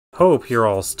hope you're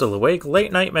all still awake.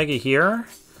 Late Night Mega here.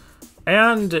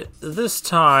 And this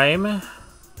time...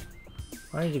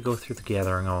 Why did you go through the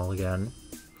gathering hall again?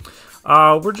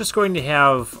 We're just going to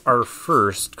have our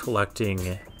first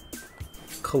collecting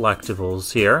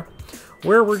collectibles here,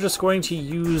 where we're just going to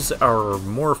use our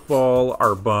morph ball,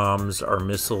 our bombs, our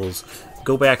missiles,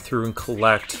 go back through and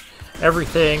collect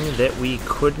everything that we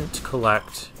couldn't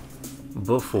collect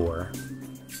before.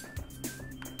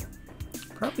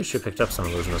 Probably should have picked up some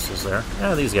of those missiles there.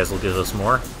 Yeah, these guys will give us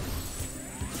more.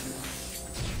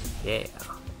 Yeah.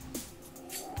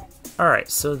 Alright,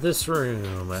 so this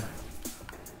room,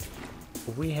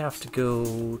 we have to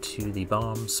go to the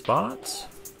bomb spot.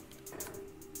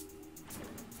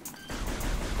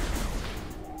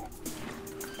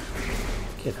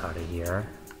 Get out of here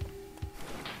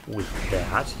with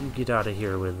that. You get out of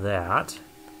here with that.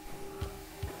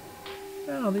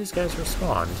 Oh, these guys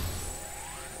respawned.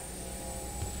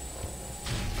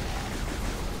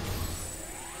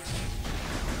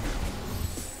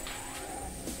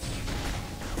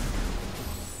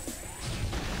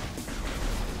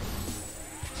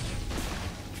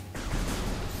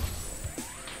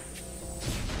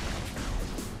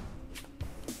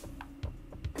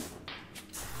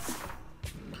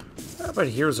 But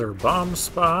here's our bomb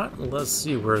spot. Let's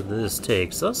see where this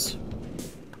takes us.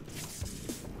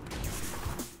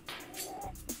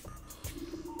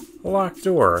 Locked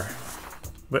door.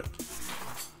 But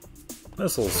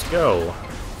missiles go.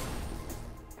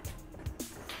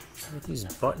 Aren't these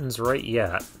buttons right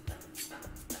yet?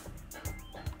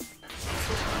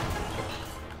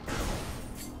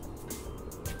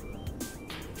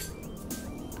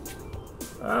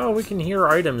 Oh, we can hear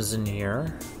items in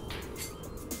here.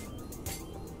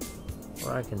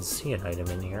 Or I can see an item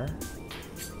in here.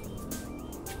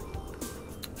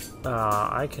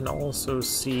 I can also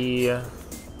see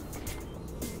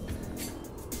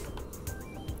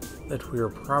that we are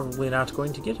probably not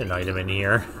going to get an item in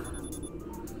here.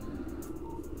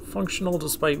 Functional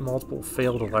despite multiple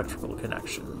failed electrical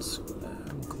connections.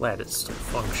 I'm glad it's still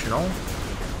functional.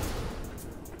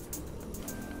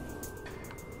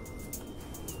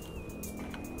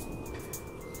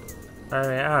 I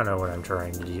mean, I don't know what I'm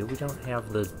trying to do. We don't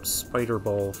have the spider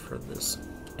ball for this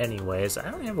anyways.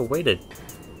 I don't have a way to...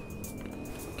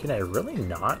 Can I really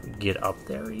not get up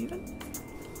there even?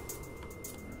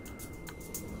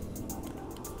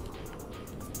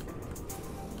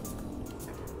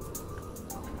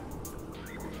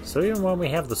 So even when we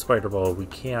have the spider ball, we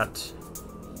can't...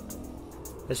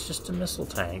 It's just a missile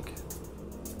tank.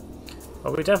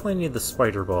 But we definitely need the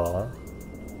spider ball,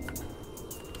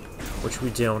 which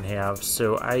we don't have,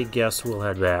 so I guess we'll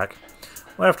head back.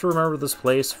 We'll have to remember this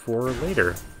place for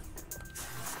later.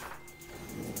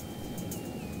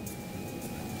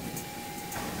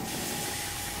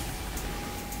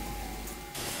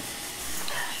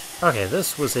 Okay,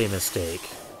 this was a mistake.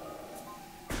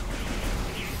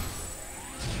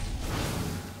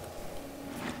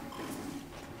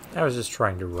 I was just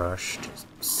trying to rush to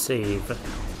save.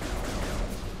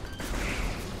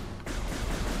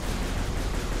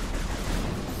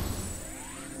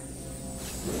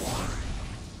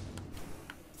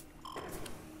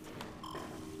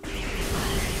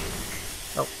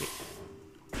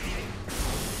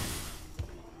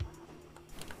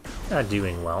 Not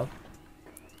doing well.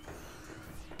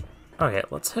 Okay,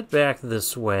 let's head back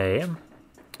this way.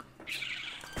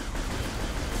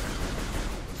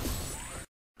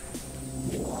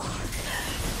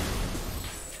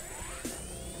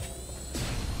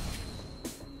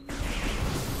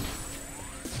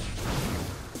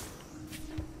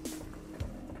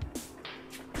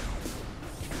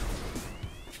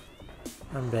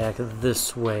 I'm back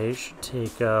this way. Should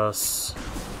take us...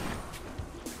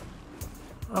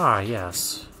 Ah,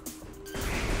 yes.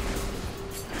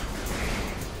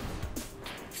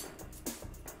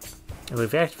 And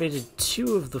we've activated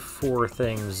 2 of the 4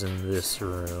 things in this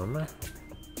room.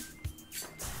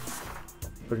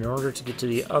 But in order to get to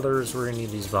the others, we're going to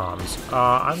need these bombs.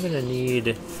 I'm going to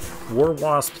need War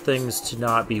Wasp things to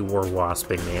not be War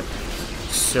Wasping me.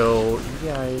 So, you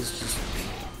guys just...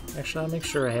 Actually, I'll make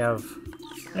sure I have...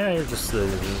 Yeah, you're just the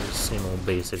same old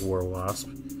basic War Wasp.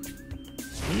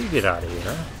 You get out of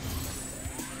here.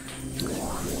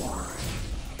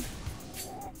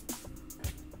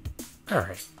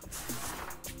 Alright.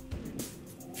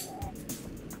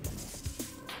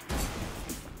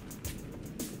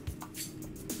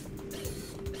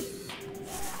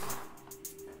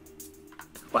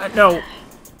 What? No!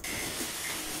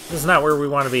 This is not where we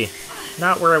want to be.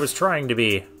 Not where I was trying to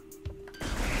be.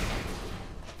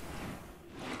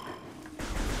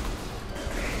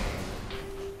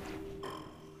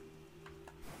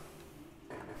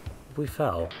 We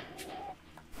fell.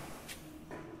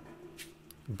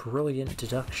 Brilliant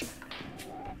deduction.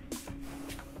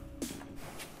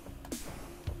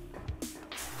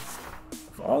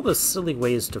 Of all the silly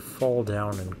ways to fall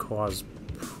down and cause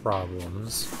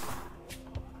problems,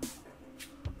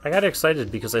 I got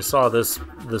excited because I saw the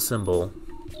symbol.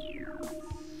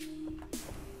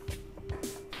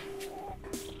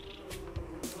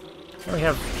 Now we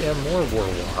have more war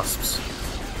wasps.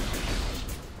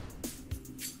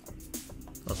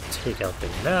 Let's take out the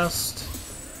nest.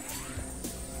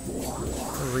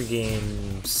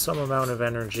 Regain some amount of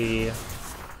energy.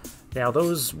 Now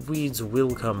those weeds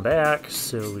will come back,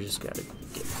 so we just gotta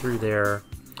get through there.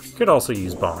 Could also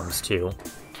use bombs too.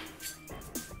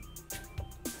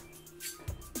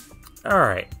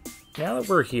 Alright, now that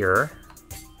we're here,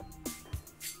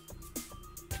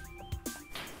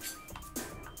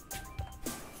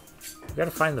 we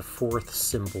gotta find the fourth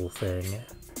symbol thing.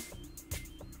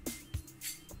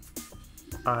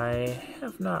 I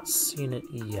have not seen it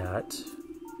yet.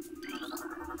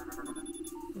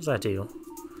 What does that do?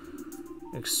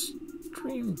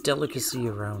 Extreme delicacy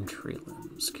around tree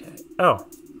limbs. Okay. Oh,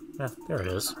 yeah, there it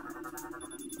is.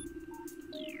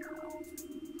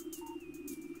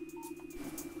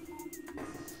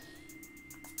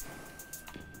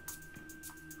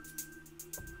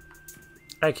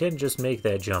 I can just make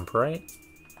that jump, right?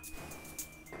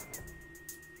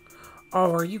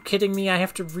 Oh, are you kidding me? I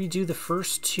have to redo the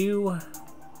first two?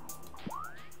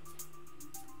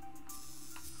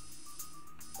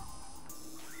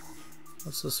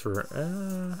 What's this for?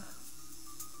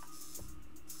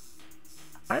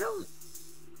 I don't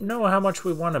know how much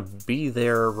we want to be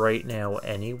there right now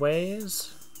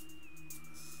anyways.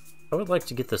 I would like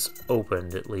to get this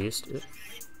opened at least.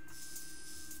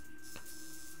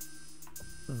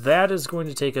 That is going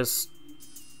to take us...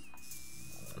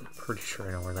 I'm pretty sure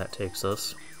I know where that takes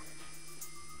us.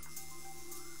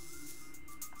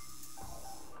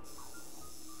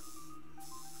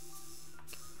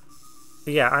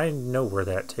 Yeah, I know where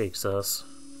that takes us.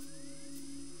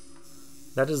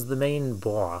 That is the main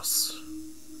boss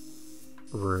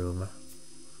room.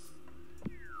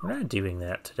 We're not doing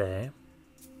that today.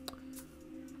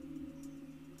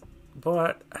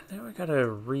 But now I gotta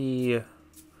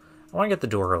I want to get the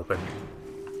door open.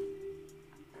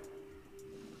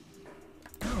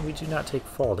 No, we do not take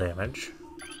fall damage.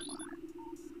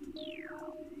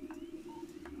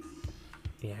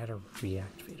 Yeah, I had to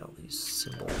reactivate all these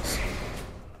symbols.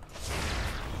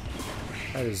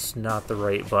 That is not the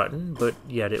right button, but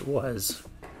yet it was.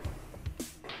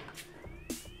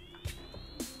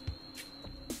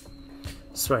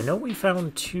 So I know we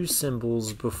found two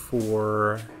symbols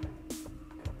before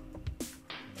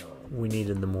we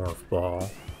needed the morph ball.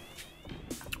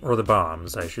 Or the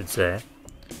bombs, I should say.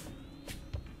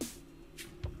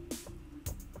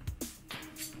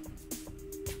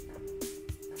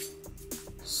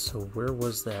 So where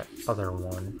was that other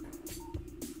one?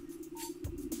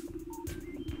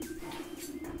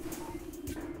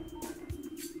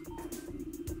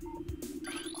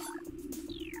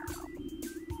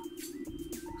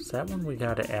 So that one we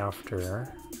got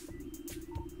after.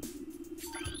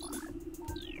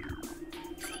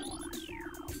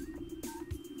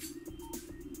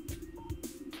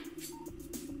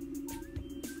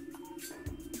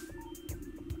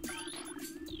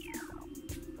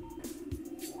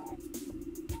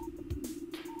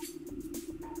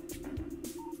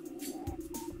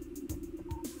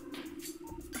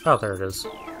 Oh, there it is.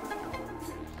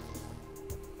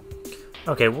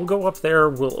 Okay, we'll go up there,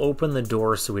 we'll open the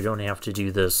door so we don't have to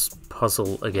do this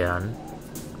puzzle again.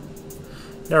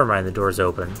 Never mind, the door's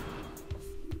open.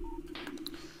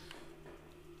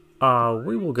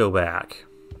 We will go back.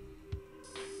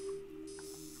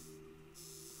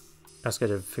 I just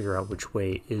gotta figure out which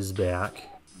way is back.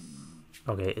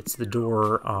 Okay, it's the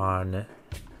door on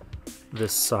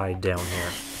this side down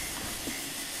here.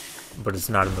 But it's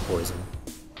not in the poison.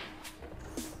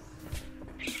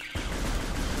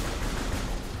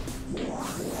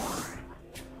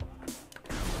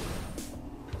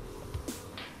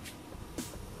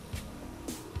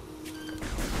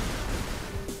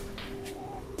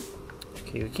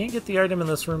 Okay, we can't get the item in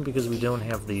this room because we don't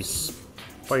have the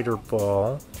spider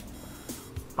ball.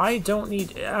 I don't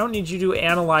need you to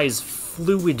analyze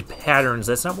fluid patterns.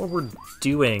 That's not what we're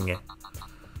doing.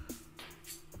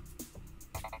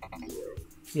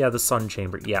 Yeah, the sun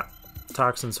chamber. Yeah.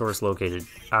 Toxin source located.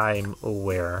 I'm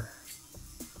aware.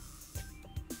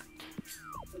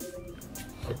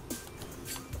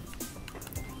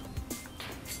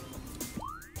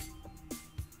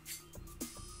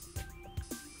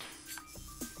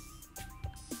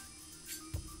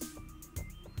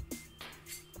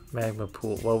 Magma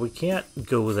pool. Well, we can't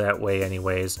go that way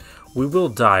anyways. We will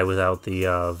die without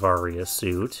the Varia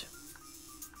suit.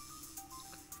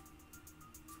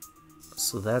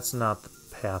 So that's not the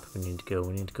path we need to go.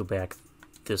 We need to go back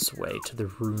this way to the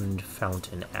ruined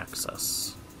fountain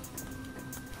access.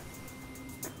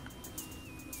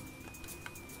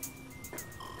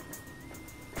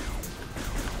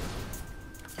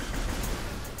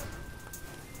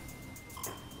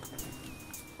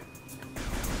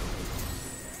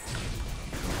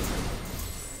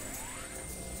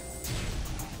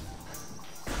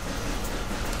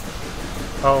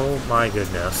 Oh my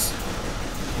goodness.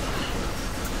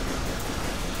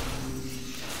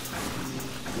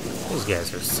 These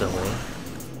guys are silly.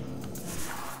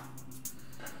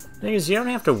 Thing is, you don't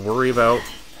have to worry about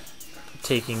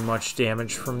taking much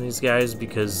damage from these guys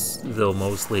because they'll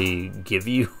mostly give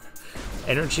you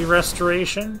energy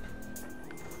restoration.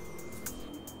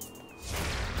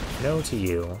 No to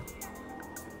you.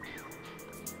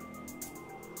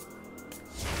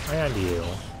 And you.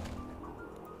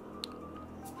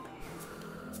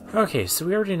 Okay, so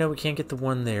we already know we can't get the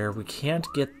one there. We can't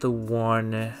get the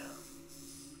one...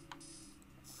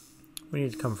 We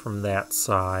need to come from that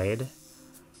side.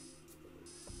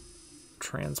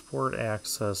 Transport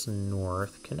access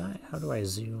north. Can I... How do I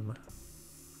zoom?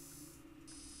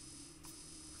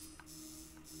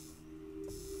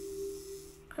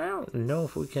 I don't know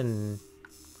if we can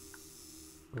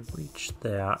reach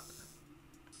that.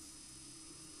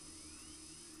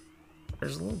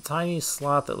 There's a little tiny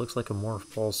slot that looks like a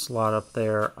morph ball slot up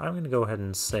there. I'm going to go ahead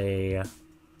and say...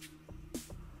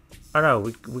 Oh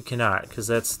no, we cannot, because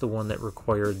that's the one that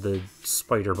required the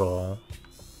spider ball.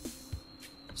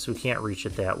 So we can't reach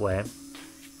it that way.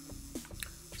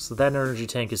 So that energy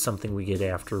tank is something we get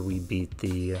after we beat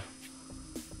the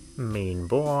main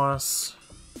boss.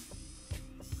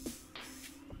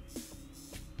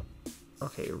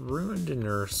 Okay, ruined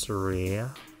nursery.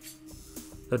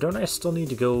 Though don't I still need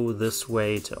to go this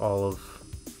way to all of...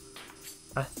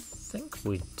 I think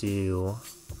we do.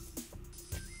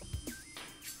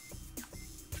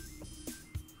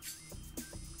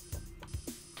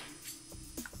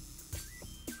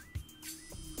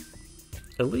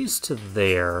 At least to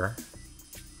there.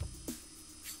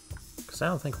 Because I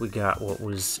don't think we got what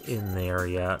was in there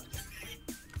yet.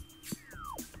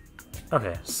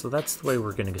 Okay, so that's the way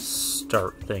we're going to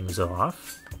start things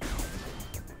off.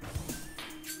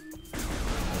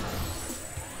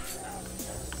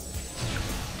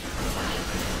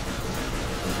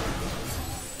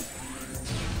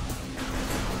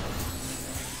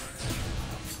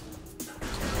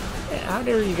 How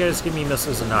dare you guys give me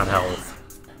missiles and not health?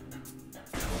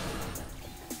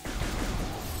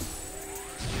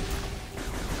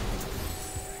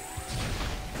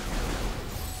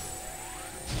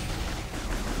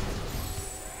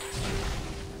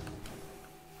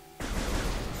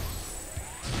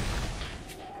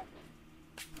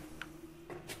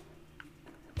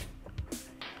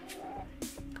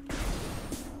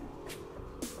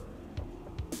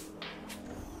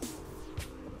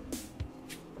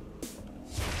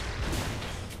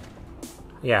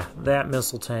 Yeah, that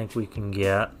missile tank we can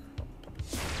get.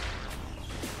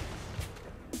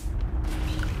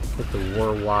 Get the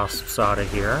war wasps out of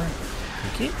here.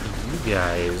 And get you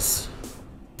guys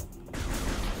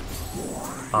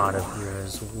out of here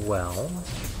as well.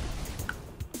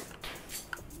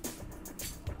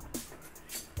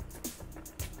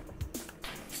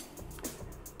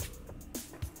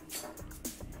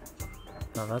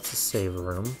 Now that's a save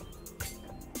room.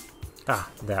 Ah,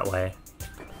 that way.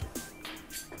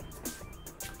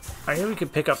 I knew we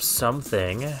could pick up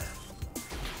something with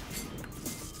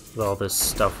all this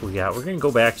stuff we got. We're going to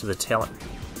go back to the talent.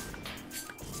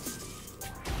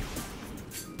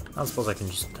 I don't suppose I can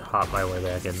just hop my way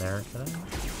back in there, can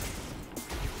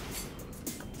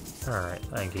I? Alright,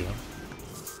 thank you.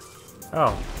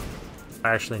 Oh, I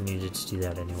actually needed to do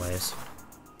that anyways.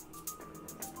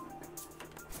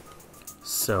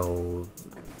 So,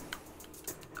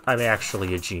 I'm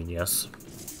actually a genius.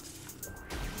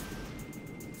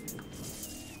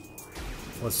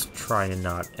 Let's try and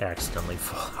not accidentally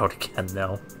fall out again,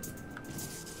 though.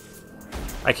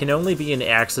 I can only be an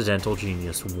accidental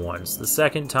genius once. The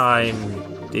second time,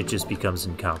 it just becomes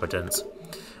incompetence.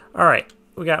 Alright,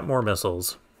 we got more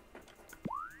missiles.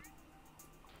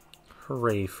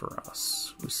 Hooray for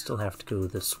us. We still have to go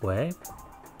this way.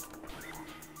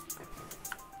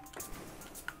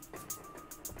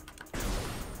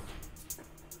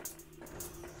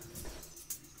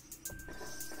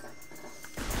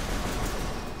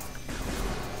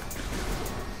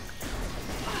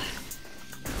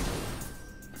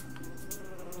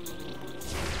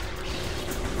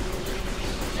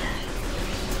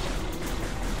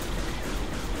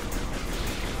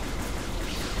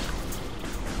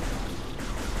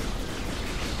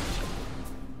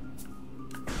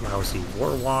 see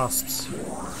war wasps.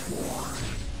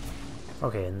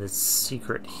 Okay, and this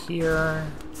secret here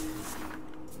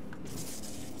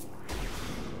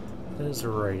is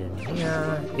right in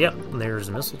here. Yep, there's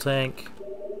a missile tank.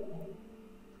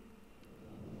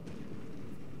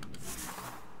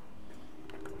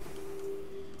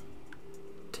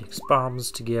 Takes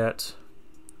bombs to get.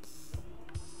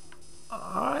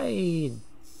 I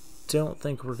don't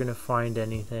think we're gonna find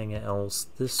anything else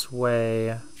this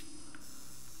way,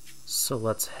 so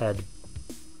let's head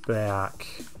back.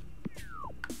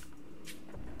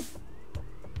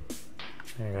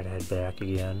 I gotta head back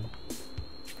again.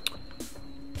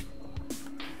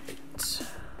 Right.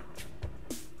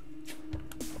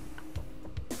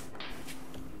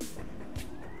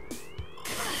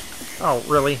 Oh,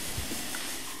 really?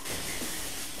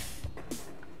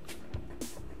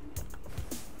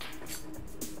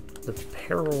 The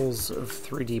perils of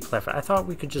 3D platform. I thought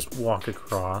we could just walk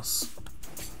across.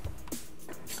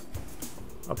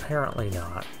 Apparently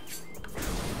not.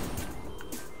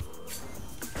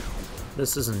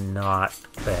 This is not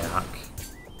back.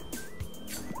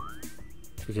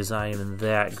 Because I am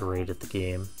that great at the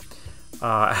game.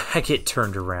 I get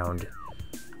turned around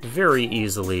very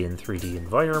easily in 3D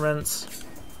environments.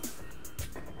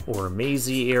 Or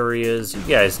mazy areas. You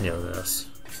guys know this.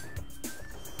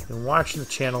 Been watching the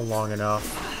channel long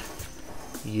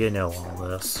enough, you know all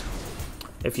this.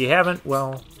 If you haven't,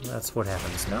 well, that's what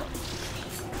happens. No.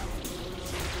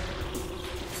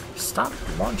 Stop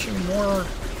launching more.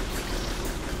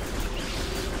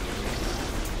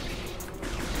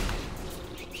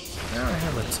 I don't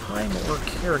have the time or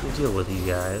care to deal with you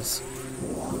guys.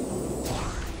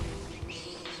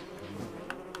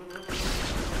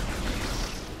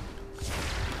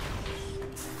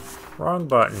 Wrong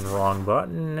button, wrong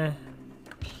button.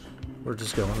 We're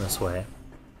just going this way.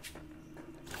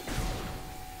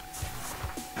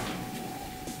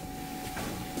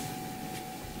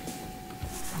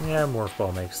 Yeah, Morph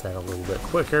Ball makes that a little bit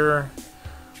quicker.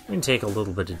 We can take a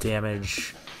little bit of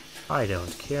damage. I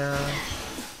don't care.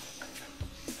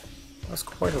 That's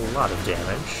quite a lot of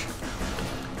damage.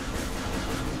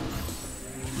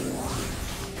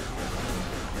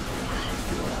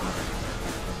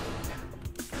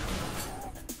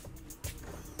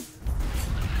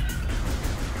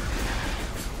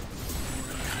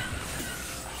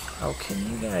 Oh, can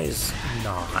you guys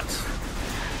not?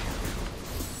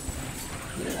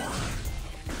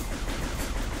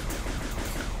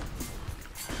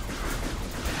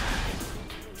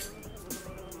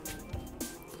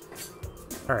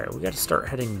 Alright, we gotta start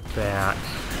heading back.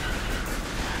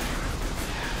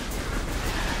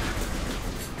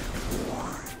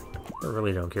 I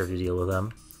really don't care to deal with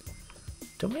them.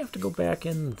 Don't we have to go back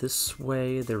in this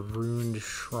way? The ruined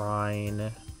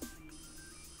shrine.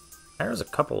 There's a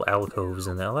couple alcoves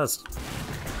in there. Let's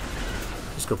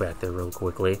just go back there real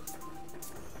quickly.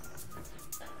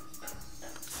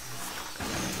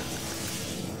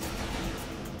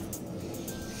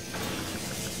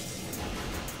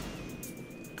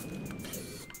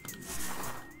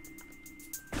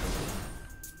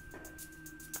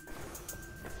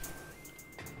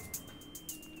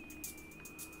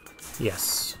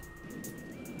 Yes.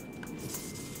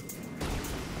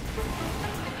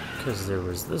 Because there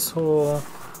was this hole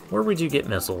where we do get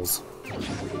missiles.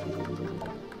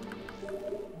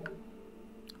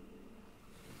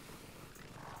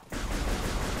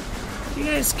 You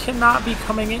guys cannot be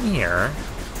coming in here.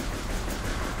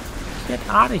 Get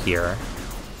out of here.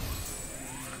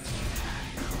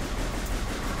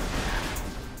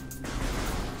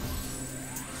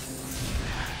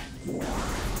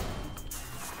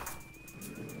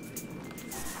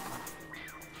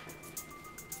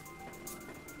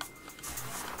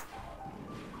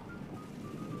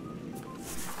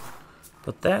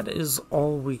 But that is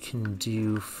all we can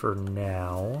do for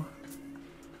now,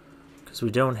 because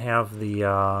we don't have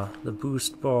the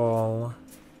boost ball.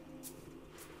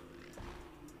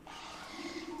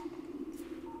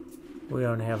 We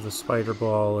don't have the spider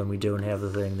ball, and we don't have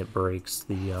the thing that breaks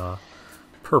the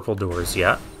purple doors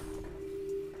yet.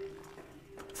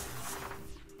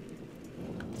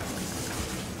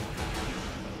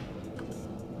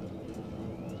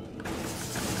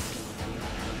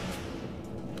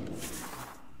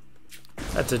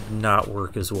 That did not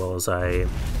work as well as I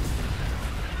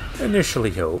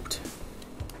initially hoped.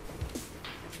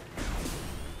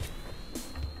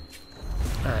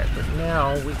 Alright, but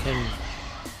now we can...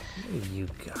 You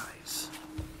guys.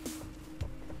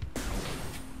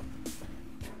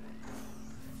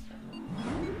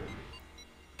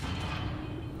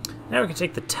 Now we can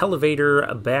take the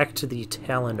televator back to the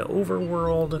Talon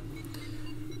overworld.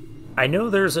 I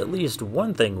know there's at least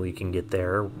one thing we can get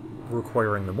there,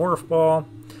 requiring the morph ball,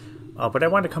 but I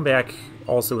want to come back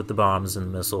also with the bombs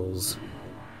and missiles.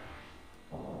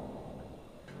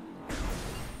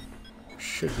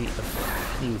 Should be a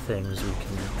few things we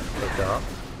can pick up.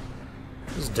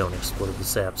 Just don't explode the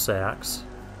sap sacks.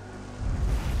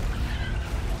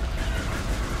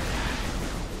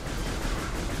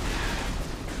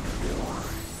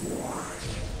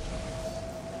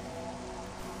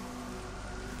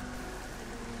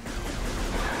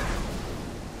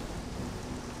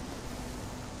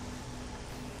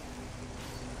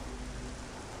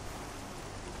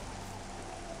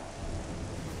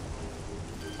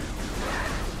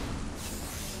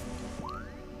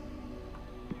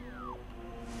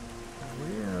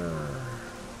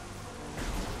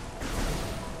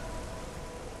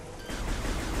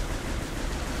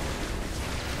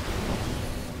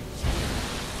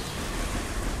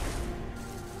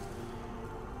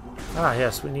 Ah,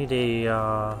 yes, we need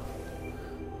a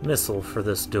missile for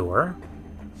this door.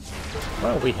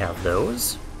 Well, we have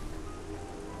those.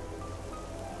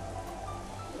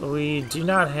 We do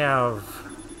not have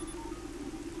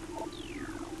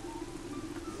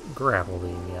grapple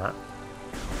beam yet.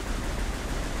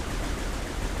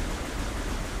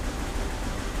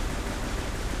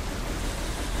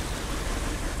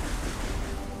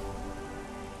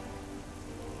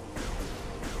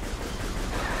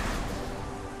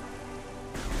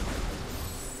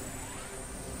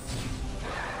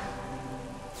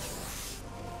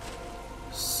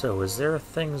 So, is there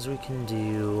things we can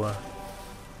do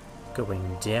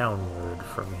going downward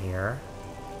from here?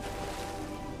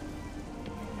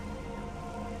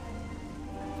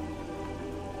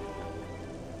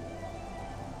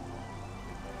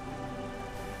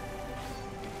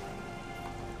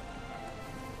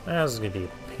 This is going to be a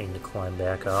pain to climb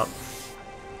back up.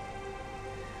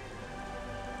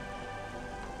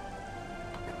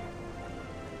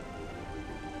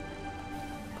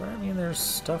 But I mean, there's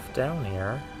stuff down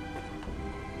here.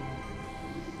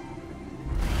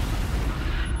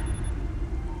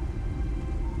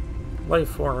 Life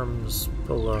forms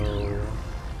below. You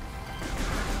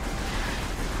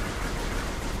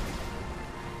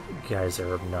guys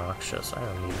are obnoxious. I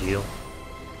don't need you.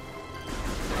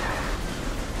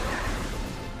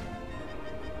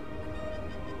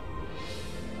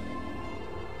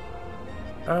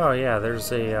 Oh yeah,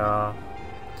 there's a,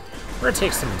 we're gonna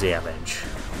take some damage.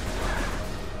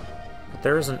 But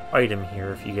there is an item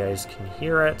here if you guys can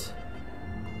hear it.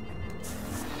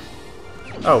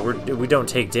 Oh, we don't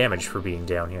take damage for being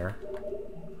down here.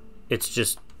 It's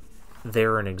just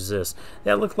there and exists.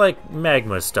 That looked like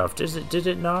magma stuff. Did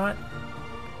it not?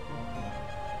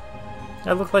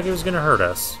 That looked like it was gonna hurt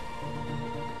us.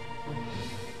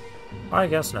 I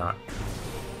guess not.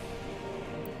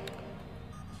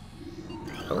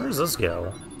 Where does this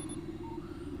go?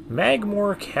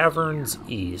 Magmore Caverns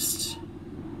East.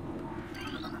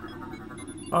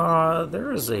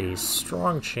 There is a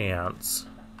strong chance.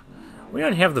 We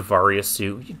don't have the Varia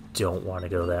suit. You don't want to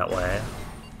go that way.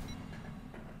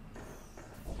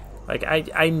 Like,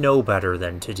 I know better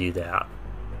than to do that.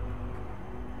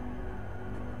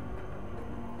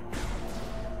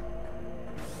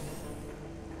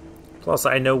 Plus,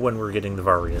 I know when we're getting the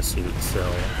Varia suit,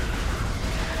 so...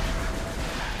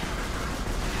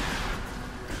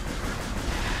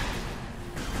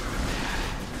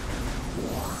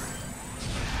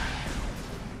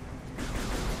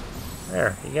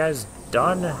 There, you guys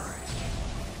done?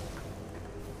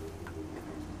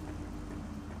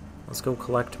 Let's go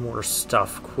collect more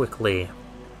stuff quickly.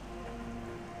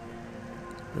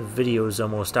 The video's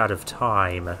almost out of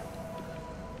time.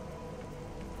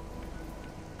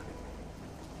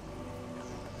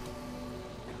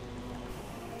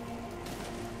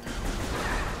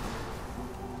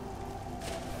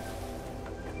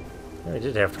 I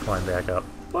did have to climb back up,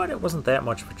 but it wasn't that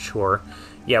much of a chore.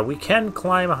 Yeah, we can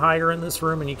climb higher in this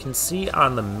room, and you can see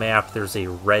on the map there's a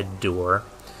red door.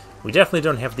 We definitely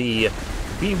don't have the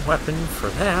beam weapon for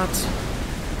that.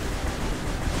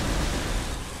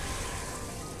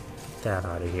 Get that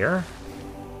out of here.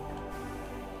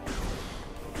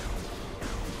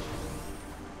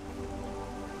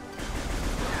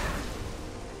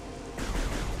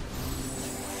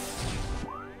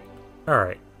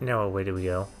 Alright, now what way do we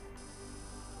go?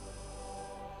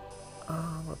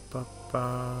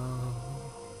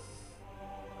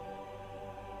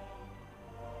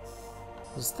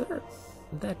 Is there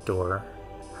that door?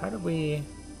 How do we...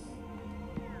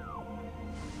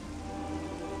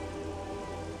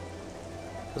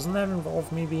 Doesn't that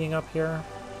involve me being up here?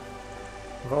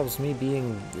 Involves me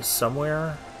being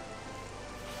somewhere?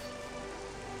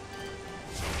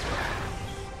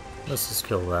 Let's just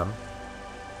kill them.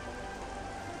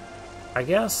 I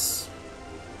guess...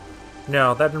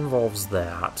 No, that involves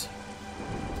that.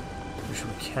 Which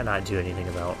we cannot do anything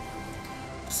about.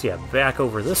 So yeah, back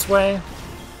over this way.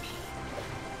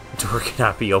 Door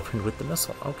cannot be opened with the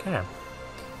missile. Okay.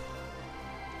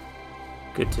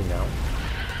 Good to know.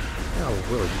 Now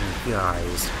will you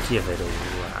guys give it a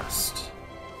rest?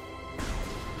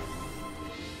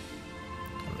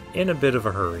 I'm in a bit of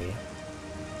a hurry.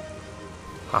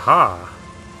 Haha!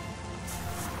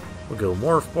 We'll go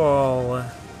Morph Ball.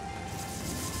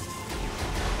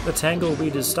 The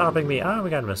Tangleweed is stopping me. Ah, we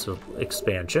got a missile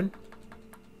expansion.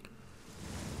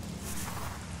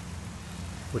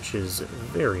 Which is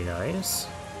very nice.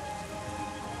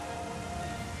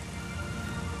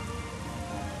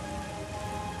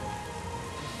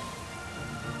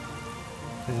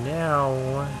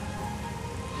 Now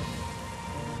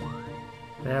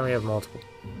we have multiple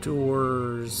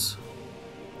doors.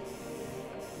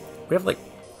 We have like...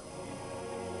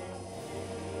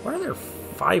 Why are there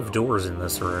 5 doors in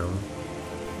this room?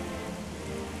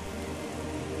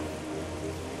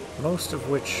 Most of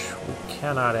which we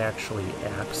cannot actually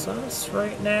access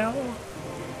right now.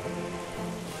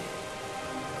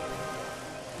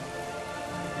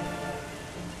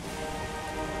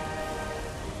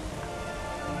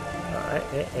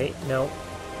 Hey, no.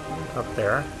 Up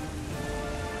there.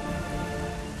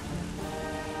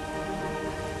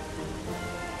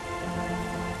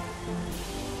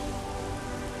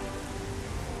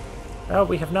 Oh,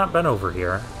 we have not been over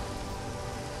here.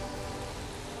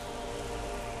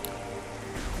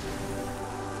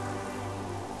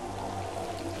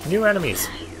 New enemies.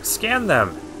 Scan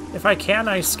them. If I can,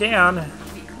 I scan.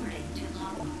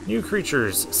 New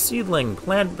creatures. Seedling,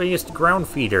 plant-based ground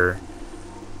feeder.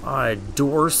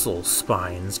 Dorsal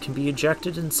spines can be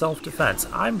ejected in self-defense.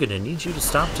 I'm gonna need you to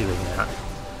stop doing that.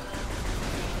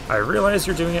 I realize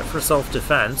you're doing it for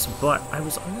self-defense, but I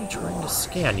was only trying to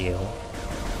scan you.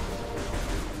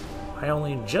 I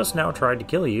only just now tried to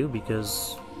kill you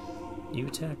because you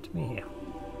attacked me.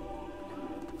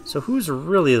 So who's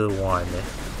really the one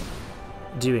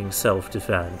doing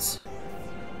self-defense?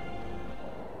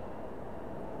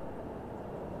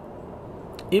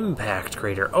 Impact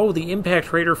crater. Oh, the impact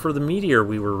crater for the meteor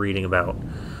we were reading about.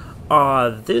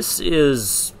 This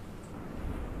is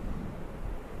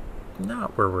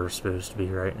not where we're supposed to be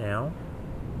right now.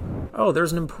 Oh,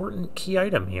 there's an important key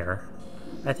item here.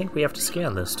 I think we have to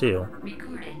scan this too.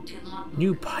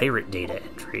 New pirate data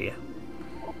entry.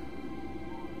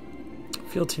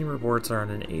 Field team reports are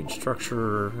on an age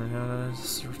structure.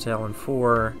 Talon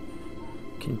 4.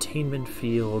 Containment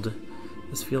field.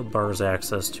 This field bars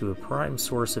access to a prime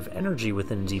source of energy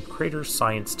within deep crater.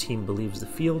 Science team believes the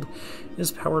field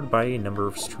is powered by a number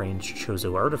of strange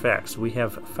Chozo artifacts. We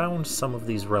have found some of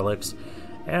these relics,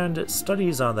 and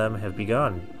studies on them have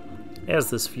begun. As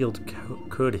this field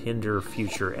could hinder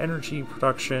future energy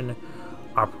production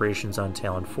operations on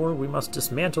Talon 4, we must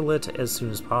dismantle it as soon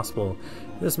as possible.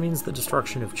 This means the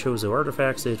destruction of Chozo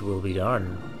artifacts. It will be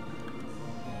done.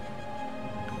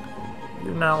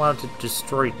 You're not allowed to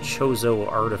destroy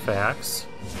Chozo artifacts.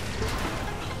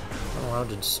 You're not allowed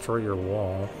to destroy your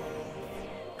wall.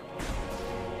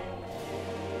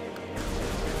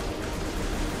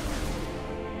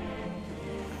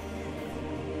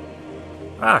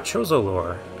 Ah, Chozo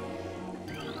lore.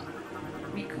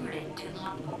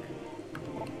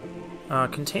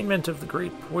 Containment of the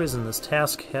Great Poison. This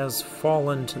task has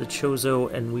fallen to the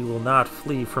Chozo, and we will not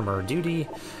flee from our duty.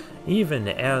 Even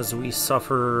as we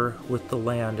suffer with the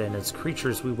land and its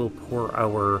creatures, we will pour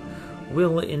our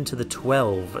will into the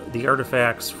 12, the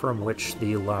artifacts from which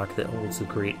the lock that holds the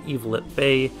great evil at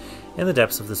bay in the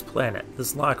depths of this planet.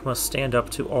 This lock must stand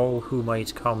up to all who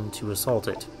might come to assault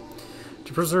it.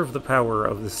 To preserve the power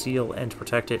of the seal and to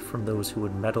protect it from those who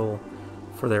would meddle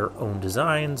for their own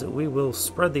designs, we will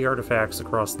spread the artifacts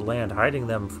across the land, hiding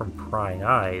them from prying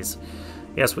eyes.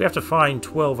 Yes, we have to find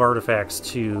 12 artifacts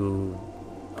to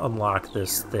unlock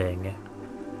this thing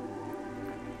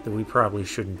that we probably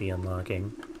shouldn't be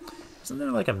unlocking. Isn't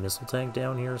there like a missile tank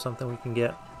down here or something we can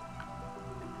get?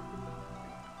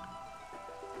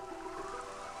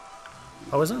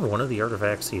 Oh, isn't one of the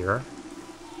artifacts here?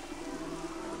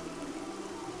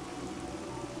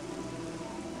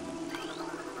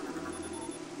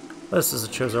 This is a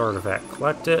Chozo artifact.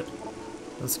 Collect it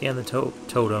and scan the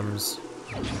totems.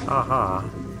 Aha.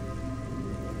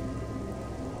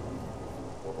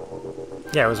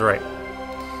 Yeah, I was right.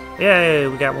 Yay,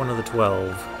 we got one of the 12.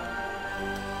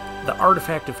 The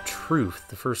Artifact of Truth,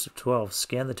 the first of 12.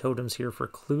 Scan the totems here for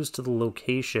clues to the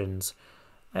locations.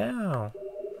 Oh.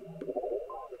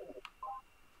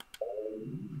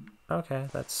 Okay,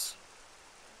 that's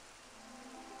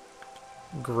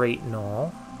great and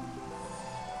all.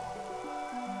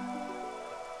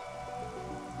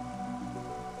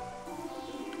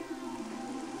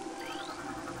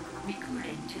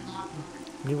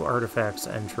 New artifacts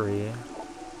entry.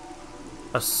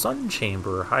 A sun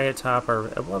chamber high atop our...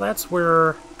 Well, that's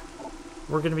where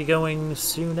we're going to be going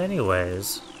soon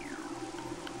anyways.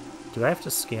 Do I have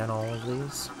to scan all of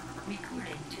these?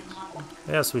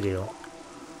 Yes, we do.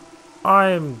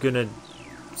 I'm going to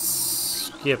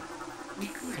skip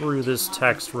through this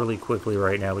text really quickly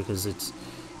right now because it's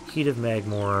Heat of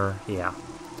Magmor, yeah.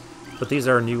 But these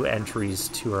are new entries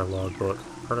to our logbook.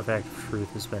 Artifact of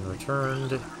Truth has been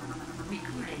returned.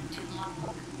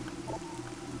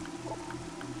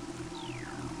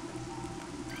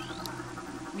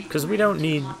 Because we don't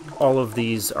need all of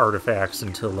these artifacts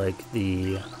until, like,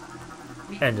 the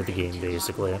end of the game,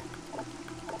 basically.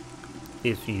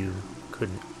 If you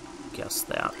couldn't guess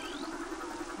that.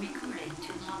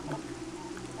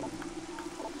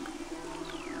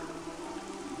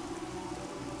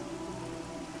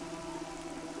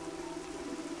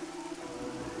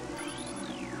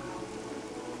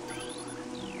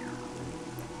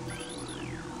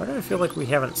 Why do I feel like we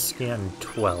haven't scanned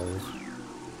 12?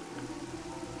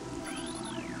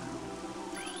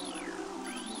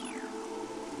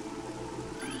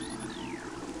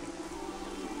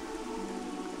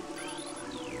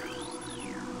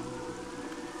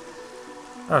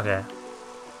 Okay.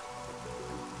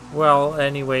 Well,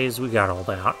 anyways, we got all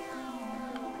that.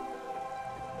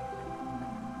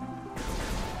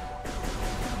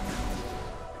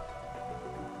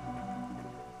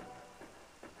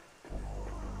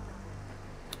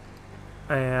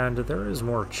 And there is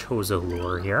more Chozo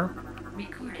lore here.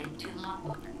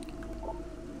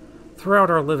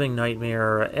 Throughout our living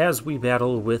nightmare, as we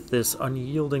battle with this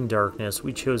unyielding darkness,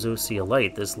 we Chozo see a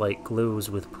light. This light glows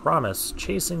with promise,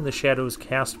 chasing the shadows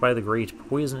cast by the great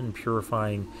poison and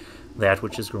purifying that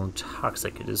which has grown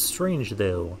toxic. It is strange,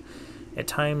 though. At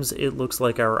times, it looks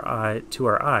like to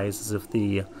our eyes as if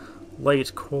the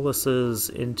light coalesces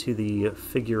into the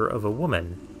figure of a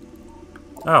woman.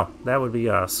 Oh, that would be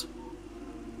us.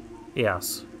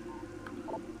 Yes.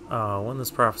 When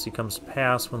this prophecy comes to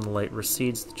pass, when the light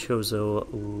recedes, the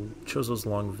Chozo's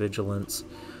long vigilance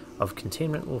of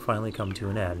containment will finally come to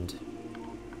an end.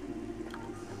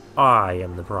 I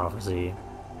am the prophecy.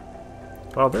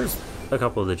 Well, there's a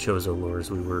couple of the Chozo lures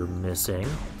we were missing.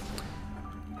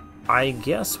 I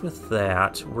guess with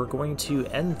that, we're going to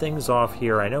end things off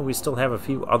here. I know we still have a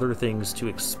few other things to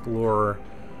explore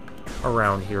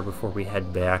around here before we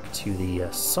head back to the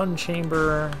Sun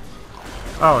Chamber.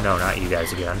 Oh no, not you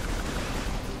guys again.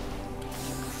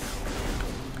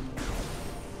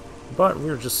 But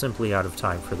we're just simply out of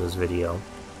time for this video.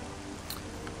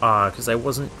 Because I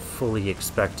wasn't fully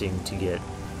expecting to get,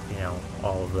 you know,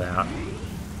 all of that.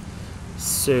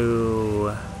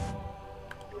 So,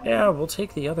 yeah, we'll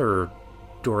take the other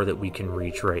door that we can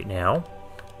reach right now.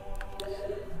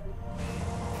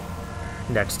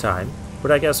 Next time.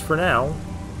 But I guess for now,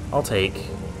 I'll take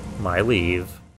my leave.